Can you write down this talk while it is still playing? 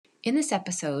In this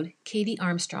episode, Katie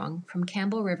Armstrong from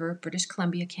Campbell River, British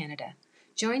Columbia, Canada,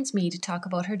 joins me to talk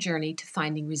about her journey to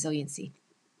finding resiliency.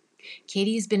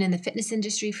 Katie has been in the fitness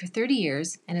industry for 30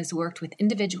 years and has worked with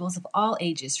individuals of all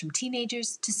ages, from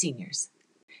teenagers to seniors.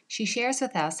 She shares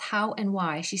with us how and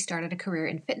why she started a career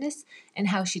in fitness and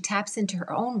how she taps into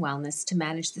her own wellness to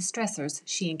manage the stressors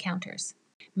she encounters.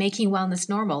 Making wellness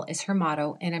normal is her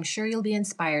motto, and I'm sure you'll be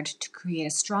inspired to create a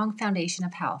strong foundation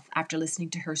of health after listening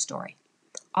to her story.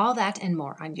 All that and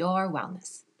more on Your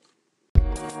Wellness.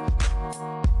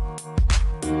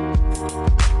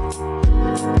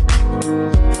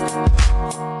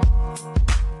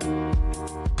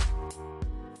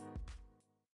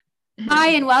 Hi,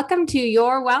 and welcome to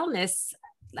Your Wellness.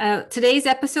 Today's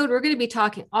episode, we're going to be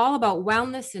talking all about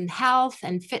wellness and health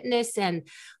and fitness and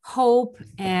hope.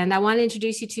 And I want to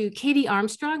introduce you to Katie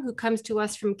Armstrong, who comes to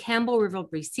us from Campbell River,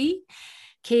 BC.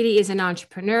 Katie is an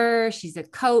entrepreneur, she's a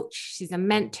coach, she's a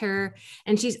mentor,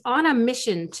 and she's on a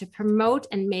mission to promote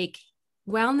and make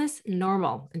wellness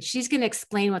normal. And she's going to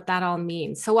explain what that all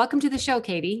means. So welcome to the show,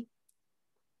 Katie.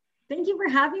 Thank you for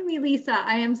having me, Lisa.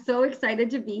 I am so excited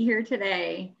to be here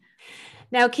today.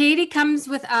 Now, Katie comes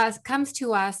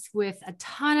to us with a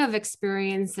ton of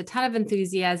experience, a ton of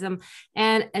enthusiasm,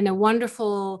 and a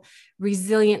wonderful,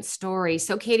 resilient story.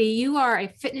 So, Katie, you are a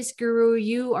fitness guru.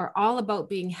 You are all about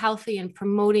being healthy and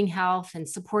promoting health and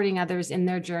supporting others in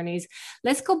their journeys.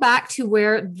 Let's go back to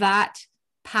where that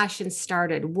passion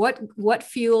started. What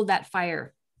fueled that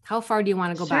fire? How far do you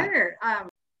want to go back? Sure.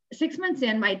 6 months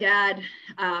in, my dad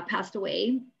passed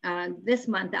away. This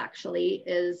month actually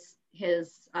is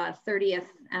his 30th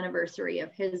anniversary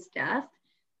of his death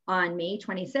on May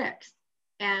 26th.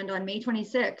 And on May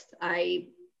 26th, I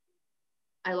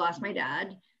lost my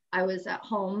dad. I was at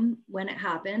home when it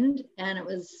happened, and it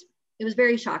was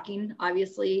very shocking.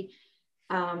 Obviously,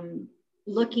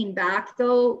 looking back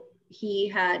though, he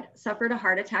had suffered a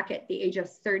heart attack at the age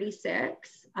of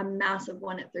 36, a massive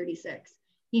one at 36.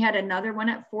 He had another one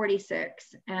at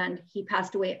 46, and he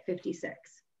passed away at 56.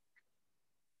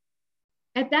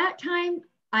 At that time,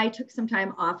 I took some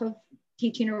time off of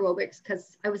teaching aerobics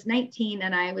because I was 19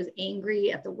 and I was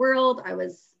angry at the world. I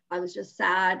was just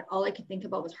sad. All I could think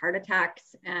about was heart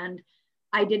attacks, and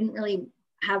I didn't really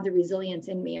have the resilience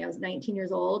in me. I was 19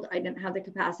 years old. I didn't have the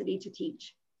capacity to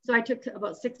teach. So I took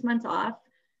about 6 months off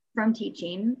from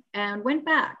teaching and went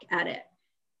back at it.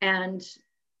 And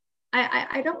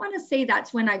I don't want to say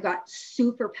that's when I got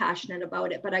super passionate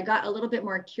about it, but I got a little bit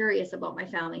more curious about my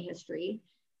family history.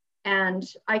 And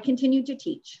I continued to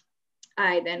teach.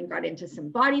 I then got into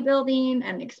some bodybuilding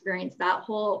and experienced that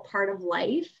whole part of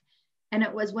life. And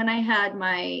it was when I had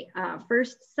my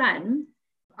first son,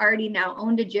 already now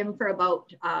owned a gym for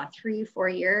about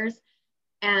 3-4 years.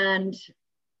 And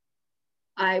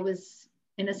I was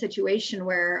in a situation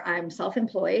where I'm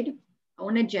self-employed,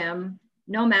 own a gym,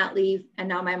 no mat leave, and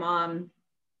now my mom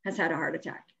has had a heart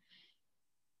attack.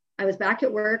 I was back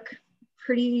at work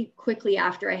pretty quickly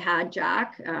after I had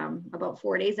Jack, about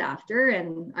 4 days after,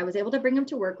 and I was able to bring him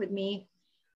to work with me.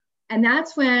 And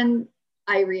that's when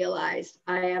I realized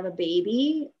I have a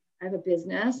baby, I have a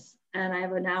business, and I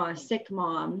have now a sick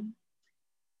mom.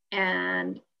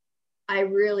 And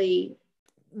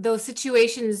those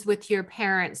situations with your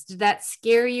parents, did that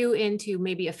scare you into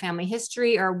maybe a family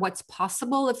history or what's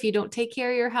possible if you don't take care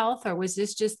of your health? Or was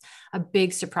this just a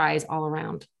big surprise all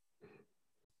around?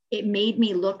 It made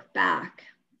me look back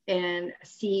and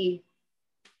see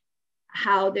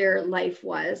how their life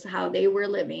was, how they were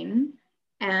living,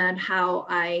 and how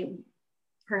I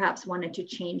perhaps wanted to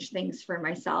change things for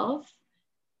myself.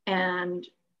 And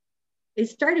it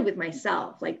started with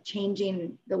myself, like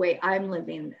changing the way I'm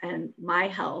living and my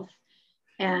health.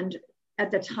 And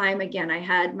at the time, again, I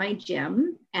had my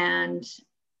gym, and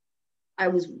I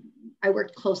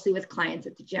worked closely with clients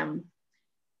at the gym.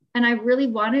 And I really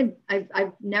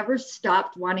I've never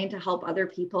stopped wanting to help other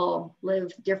people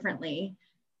live differently,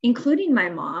 including my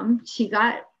mom. She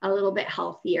got a little bit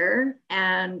healthier,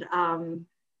 and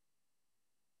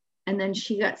then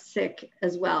she got sick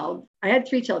as well. I had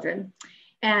 3 children,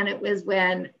 and it was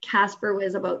when Casper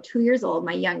was about 2 years old,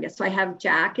 my youngest. So I have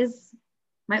Jack is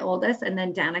my oldest, and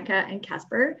then Danica and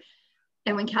Casper.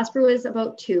 And when Casper was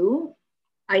about 2,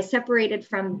 I separated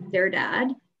from their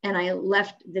dad, and I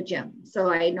left the gym. So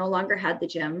I no longer had the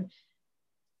gym.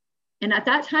 And at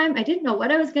that time, I didn't know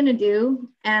what I was going to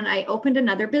do. And I opened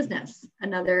another business,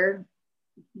 another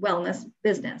wellness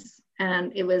business.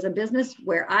 And it was a business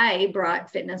where I brought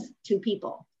fitness to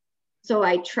people. So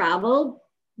I traveled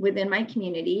within my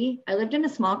community. I lived in a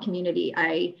small community.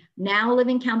 I now live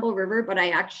in Campbell River, but I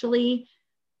actually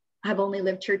have only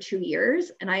lived here 2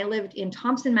 years. And I lived in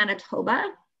Thompson, Manitoba,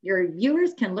 Your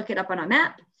viewers can look it up on a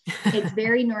map. It's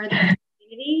very northern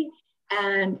community,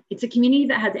 and it's a community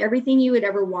that has everything you would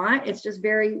ever want. It's just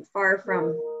very far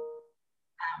from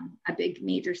a big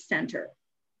major center.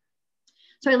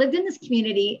 So I lived in this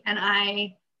community, and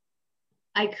I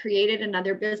created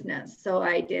another business. So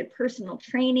I did personal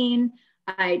training.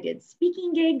 I did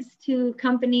speaking gigs to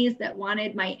companies that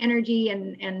wanted my energy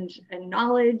and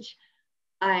knowledge.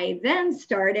 I then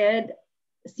started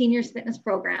seniors fitness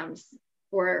programs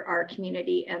for our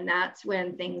community. And that's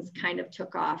when things kind of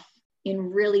took off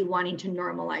in really wanting to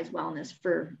normalize wellness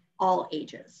for all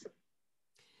ages.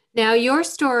 Now, your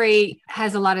story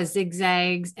has a lot of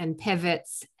zigzags and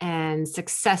pivots and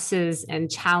successes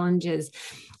and challenges.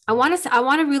 I want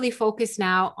to really focus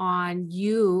now on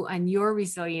you and your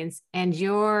resilience and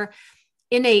your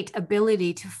innate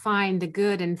ability to find the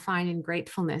good and finding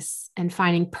gratefulness and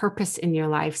finding purpose in your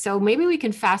life. So maybe we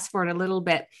can fast forward a little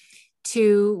bit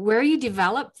to where you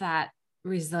developed that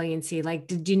resiliency. Like,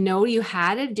 did you know you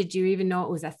had it? Did you even know it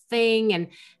was a thing?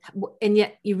 And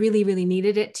yet you really, really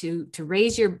needed it to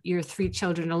raise your 3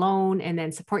 children alone and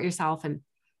then support yourself and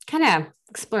kind of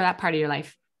explore that part of your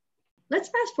life. Let's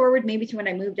fast forward maybe to when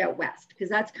I moved out west, because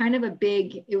that's kind of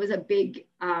it was a big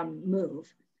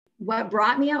move. What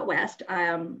brought me out west,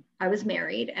 I was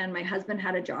married and my husband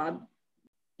had a job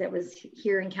that was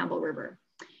here in Campbell River.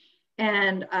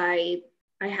 And I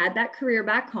had that career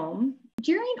back home.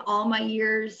 During all my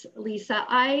years, Lisa,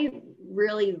 I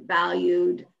really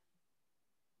valued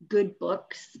good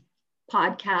books,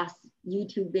 podcasts,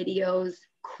 YouTube videos,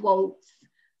 quotes.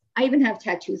 I even have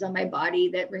tattoos on my body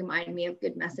that remind me of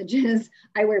good messages.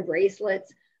 I wear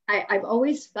bracelets. I've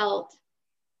always felt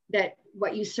that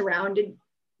what you surround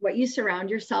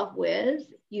yourself with,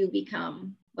 you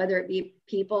become, whether it be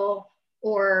people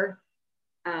or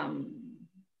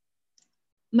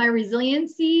my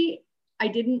resiliency, I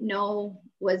didn't know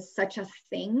was such a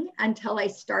thing until I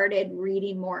started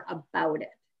reading more about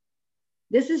it.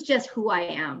 This is just who I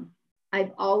am.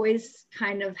 I've always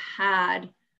kind of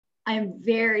I'm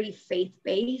very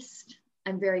faith-based.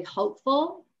 I'm very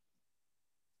hopeful.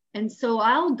 And so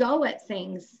I'll go at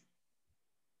things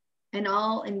and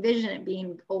I'll envision it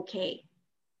being okay.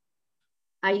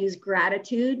 I use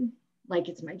gratitude like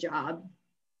it's my job.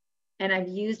 And I've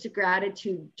used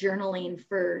gratitude journaling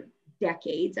for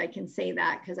decades. I can say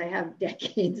that because I have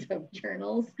decades of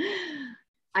journals.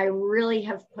 I really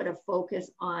have put a focus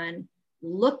on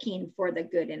looking for the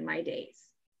good in my days.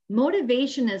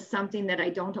 Motivation is something that I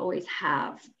don't always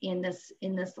have in this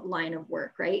line of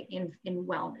work, right? In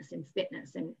wellness, in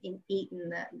fitness, and in eating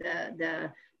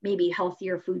the maybe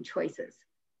healthier food choices.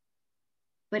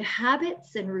 But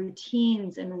habits and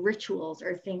routines and rituals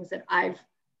are things that I've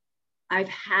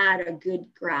had a good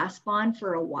grasp on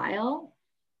for a while.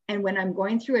 And when I'm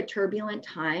going through a turbulent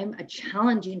time, a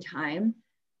challenging time,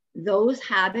 those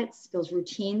habits, those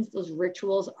routines, those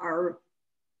rituals are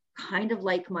kind of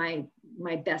like my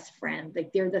best friend.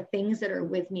 Like they're the things that are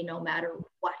with me no matter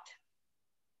what.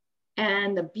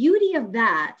 And the beauty of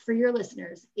that for your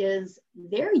listeners is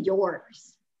they're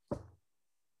yours.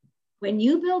 When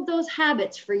you build those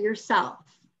habits for yourself,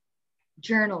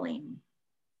 journaling,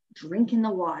 drinking the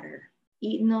water,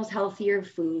 eating those healthier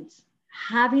foods,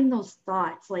 having those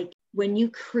thoughts, like when you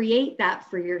create that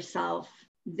for yourself,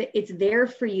 it's there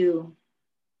for you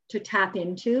to tap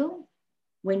into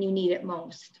when you need it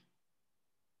most.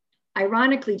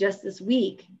 Ironically, just this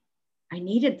week, I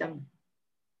needed them.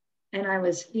 And I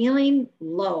was feeling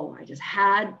low. I just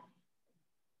had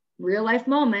real life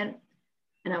moment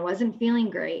and I wasn't feeling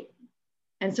great.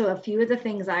 And so a few of the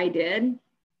things I did,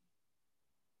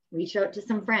 reach out to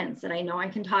some friends that I know I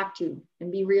can talk to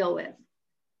and be real with.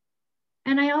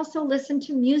 And I also listened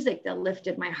to music that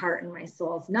lifted my heart and my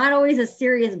soul. It's not always a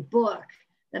serious book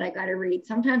that I got to read.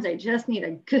 Sometimes I just need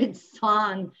a good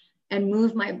song and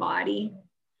move my body.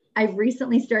 I've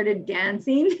recently started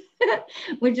dancing,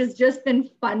 which has just been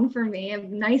fun for me, a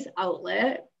nice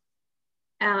outlet.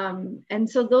 And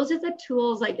so those are the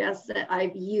tools, I guess, that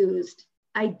I've used.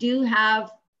 I do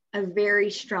have a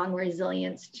very strong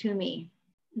resilience to me.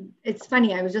 It's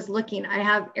funny, I was just looking, I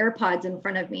have AirPods in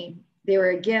front of me. They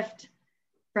were a gift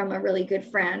from a really good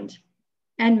friend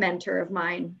and mentor of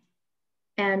mine.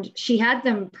 And she had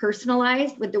them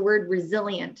personalized with the word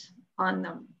resilient on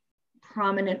them.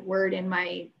 Prominent word in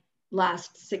my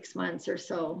last 6 months or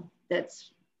so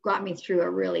that's got me through a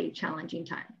really challenging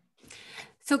time.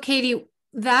 So Katie,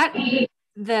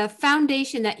 the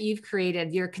foundation that you've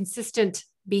created, your consistent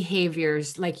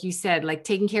behaviors, like you said, like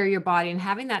taking care of your body and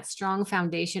having that strong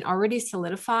foundation already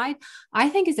solidified, I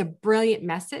think is a brilliant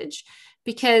message,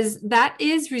 because that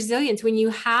is resilience. When you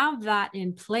have that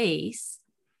in place,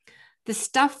 the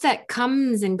stuff that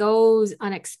comes and goes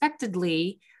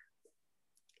unexpectedly,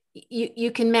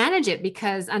 you can manage it,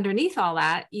 because underneath all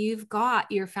that, you've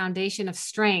got your foundation of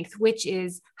strength, which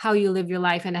is how you live your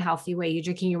life in a healthy way. You're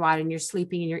drinking your water, and you're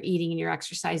sleeping, and you're eating, and you're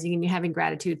exercising, and you're having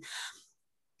gratitude.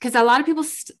 Because a lot of people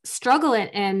struggle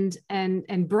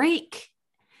and break,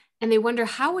 and they wonder,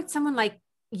 how would someone like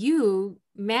you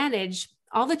manage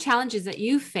all the challenges that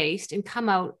you've faced and come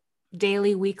out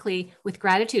daily, weekly with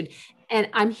gratitude? And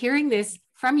I'm hearing this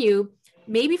from you,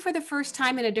 maybe for the first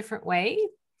time in a different way,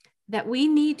 that we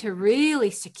need to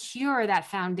really secure that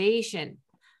foundation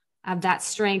of that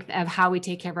strength of how we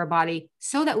take care of our body,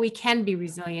 so that we can be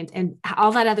resilient, and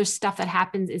all that other stuff that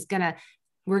happens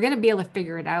we're going to be able to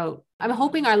figure it out. I'm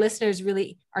hoping our listeners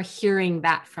really are hearing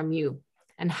that from you,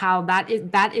 and how that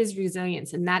is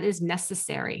resilience, and that is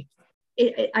necessary.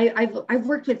 I've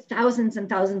worked with thousands and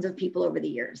thousands of people over the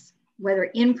years, whether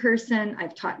in person,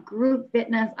 I've taught group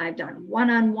fitness, I've done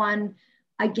one-on-one,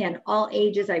 again, all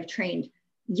ages. I've trained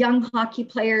young hockey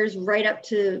players right up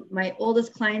to my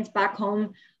oldest clients back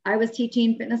home. I was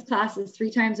teaching fitness classes 3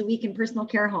 times a week in personal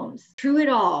care homes. Through it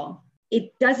all,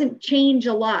 it doesn't change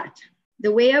a lot.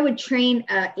 The way I would train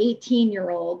an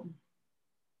 18-year-old,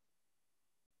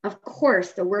 of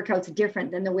course, the workout's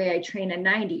different than the way I train a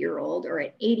 90-year-old or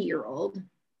an 80-year-old.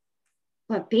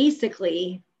 But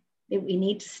basically, we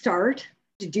need to start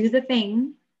to do the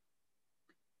thing.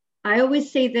 I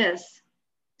always say this: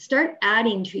 start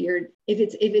adding to your, if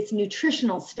it's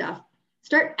nutritional stuff,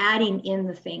 start adding in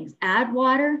the things. Add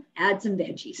water, add some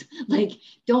veggies. Like,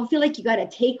 don't feel like you got to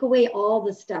take away all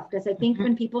the stuff, because I think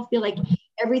when people feel like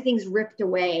everything's ripped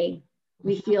away,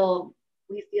 we feel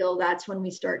that's when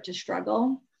we start to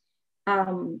struggle.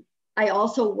 I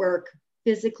also work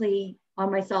physically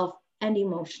on myself and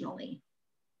emotionally.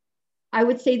 I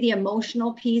would say the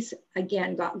emotional piece,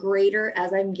 again, got greater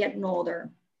as I'm getting older.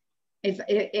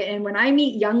 And when I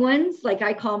meet young ones, like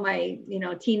I call my,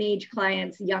 teenage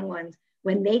clients young ones,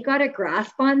 when they got a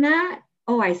grasp on that,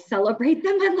 I celebrate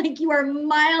them. I'm like, you are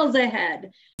miles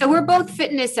ahead. So we're both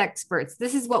fitness experts.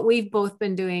 This is what we've both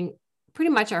been doing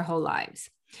pretty much our whole lives.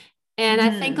 And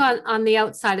I think on the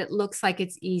outside, it looks like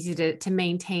it's easy to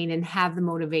maintain and have the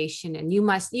motivation. And you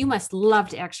must love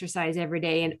to exercise every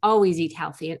day and always eat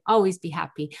healthy and always be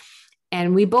happy.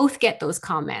 And we both get those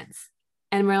comments,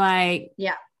 and we're like,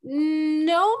 yeah.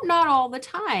 No, not all the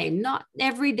time. Not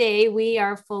every day we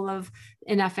are full of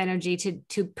enough energy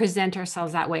to present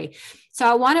ourselves that way. So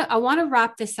I want to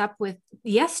wrap this up with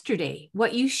yesterday,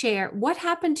 what you share, what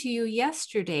happened to you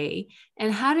yesterday,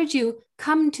 and how did you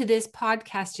come to this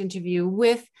podcast interview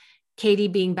with Katie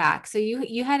being back? So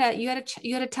you had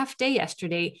a tough day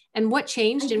yesterday, and what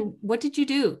changed, and what did you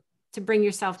do to bring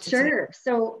yourself to Sure. today?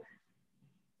 So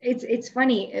it's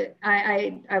funny.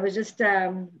 I was just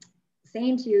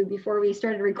saying to you before we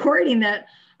started recording that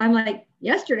I'm like,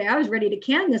 yesterday I was ready to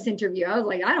can this interview. I was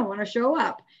like, I don't want to show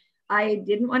up. I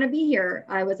didn't want to be here.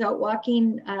 I was out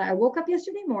walking. I woke up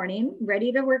yesterday morning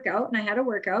ready to work out, and I had a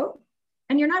workout.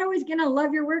 And you're not always going to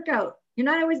love your workout. You're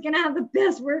not always going to have the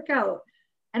best workout.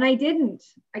 And I didn't.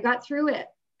 I got through it.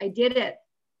 I did it.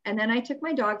 And then I took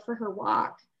my dog for her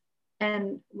walk.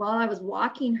 And while I was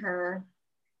walking her,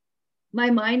 my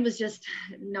mind was just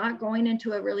not going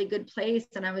into a really good place.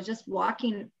 And I was just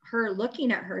walking her,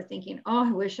 looking at her, thinking, I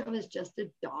wish I was just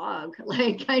a dog.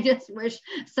 Like, I just wish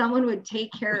someone would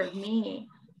take care of me.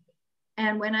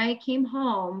 And when I came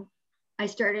home, I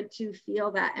started to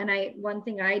feel that. And one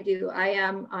thing I do, I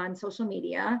am on social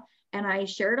media, and I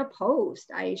shared a post.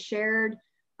 I shared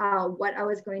what I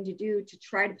was going to do to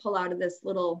try to pull out of this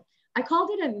little, I called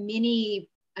it a mini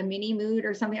mood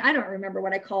or something. I don't remember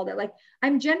what I called it. Like,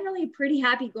 I'm generally a pretty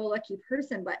happy-go-lucky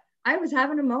person, but I was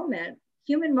having a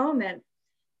human moment,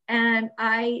 and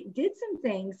I did some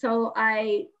things. So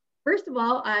first of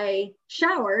all, I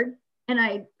showered, and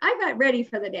I got ready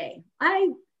for the day. I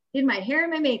did my hair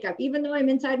and my makeup. Even though I'm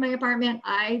inside my apartment,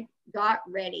 I got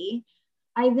ready.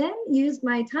 I then used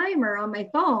my timer on my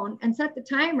phone and set the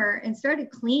timer and started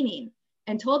cleaning,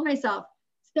 and told myself,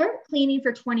 start cleaning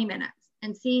for 20 minutes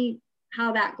and see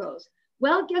how that goes.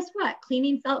 Well, guess what?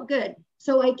 Cleaning felt good.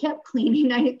 So I kept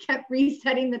cleaning. I kept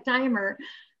resetting the timer.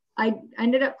 I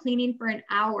ended up cleaning for an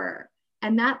hour,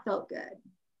 and that felt good.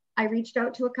 I reached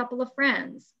out to a couple of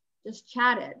friends, just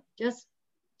chatted, just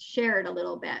shared a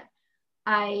little bit.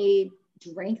 I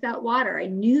drank that water. I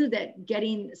knew that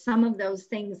getting some of those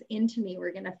things into me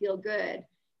were going to feel good.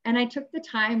 And I took the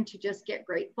time to just get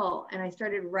grateful. And I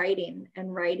started writing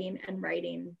and writing and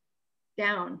writing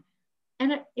down.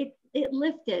 And it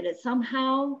lifted.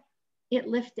 It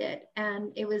lifted.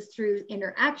 And it was through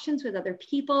interactions with other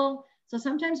people. So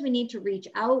sometimes we need to reach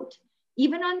out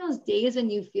even on those days when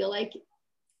you feel like,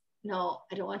 no,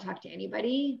 I don't want to talk to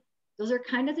anybody, those are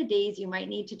kind of the days you might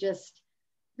need to just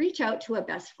reach out to a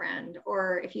best friend,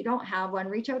 or if you don't have one,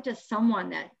 reach out to someone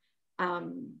that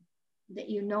that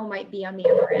you know might be on the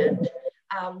other end.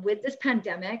 With this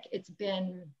pandemic, it's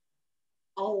been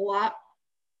a lot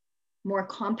more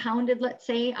compounded, let's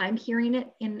say. I'm hearing it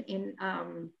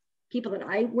in people that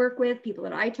I work with, people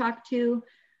that I talk to.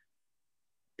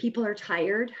 People are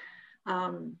tired.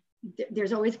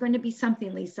 There's always going to be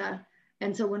something, Lisa.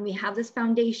 And so when we have this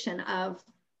foundation of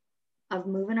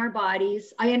moving our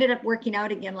bodies, I ended up working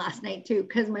out again last night too,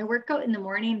 because my workout in the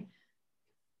morning,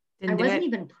 I wasn't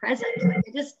even present. I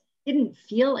just didn't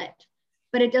feel it.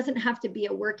 But it doesn't have to be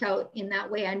a workout in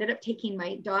that way. I ended up taking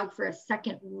my dog for a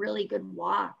second really good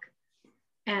walk,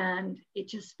 and it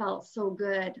just felt so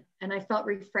good. And I felt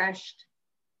refreshed.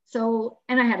 So,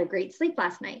 and I had a great sleep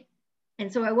last night. And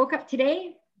so I woke up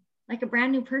today like a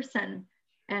brand new person,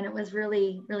 and it was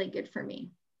really, really good for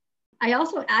me. I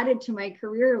also added to my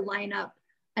career lineup,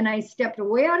 and I stepped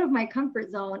way out of my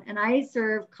comfort zone, and I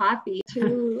served coffee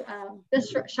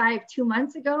just shy of 2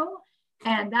 months ago.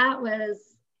 And that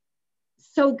was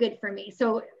so good for me.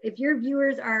 So if your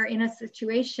viewers are in a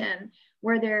situation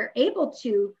where they're able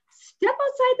to step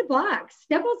outside the box,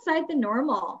 step outside the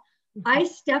normal, I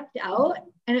stepped out,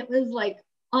 and it was like,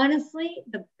 honestly,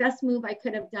 the best move I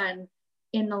could have done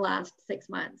in the last 6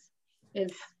 months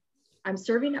is I'm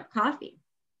serving up coffee.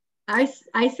 I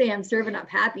say I'm serving up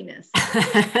happiness.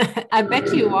 I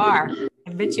bet you are.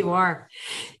 I bet you are.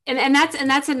 And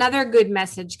that's another good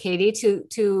message, Katie,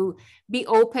 to be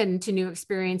open to new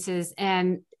experiences.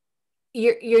 And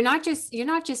you're not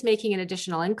just making an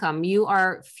additional income. You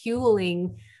are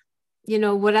fueling,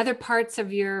 what other parts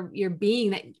of your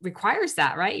being that requires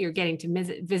that, right? You're getting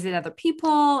to visit other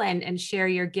people and share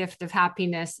your gift of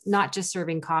happiness, not just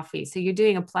serving coffee. So you're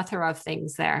doing a plethora of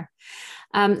things there.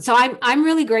 So I'm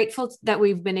really grateful that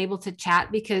we've been able to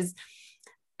chat, because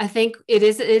I think it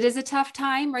is a tough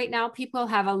time right now. People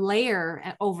have a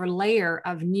layer over layer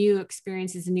of new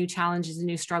experiences and new challenges and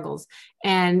new struggles.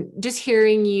 And just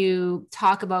hearing you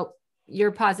talk about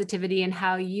your positivity and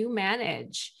how you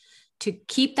manage to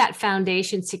keep that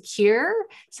foundation secure,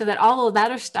 so that all of that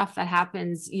other stuff that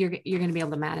happens, you're going to be able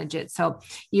to manage it. So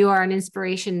you are an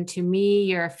inspiration to me.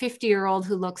 You're a 50-year-old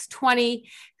who looks 20,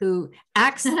 who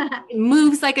acts,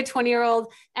 moves like a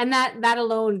 20-year-old. And that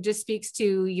alone just speaks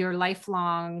to your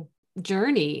lifelong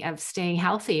journey of staying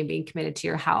healthy and being committed to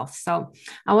your health. So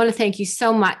I want to thank you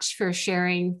so much for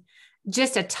sharing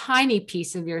just a tiny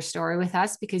piece of your story with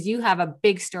us, because you have a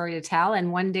big story to tell.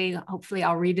 And one day, hopefully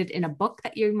I'll read it in a book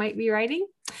that you might be writing.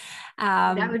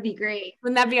 That would be great.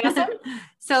 Wouldn't that be awesome?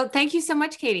 So thank you so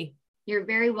much, Katie. You're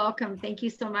very welcome. Thank you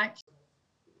so much.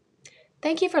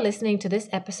 Thank you for listening to this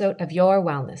episode of Your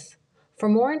Wellness. For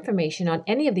more information on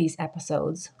any of these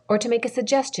episodes, or to make a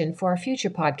suggestion for a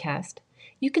future podcast,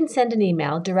 you can send an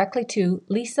email directly to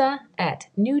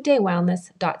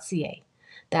lisa@newdaywellness.ca.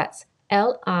 That's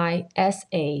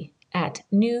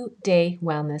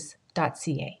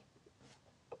LISA@newdaywellness.ca.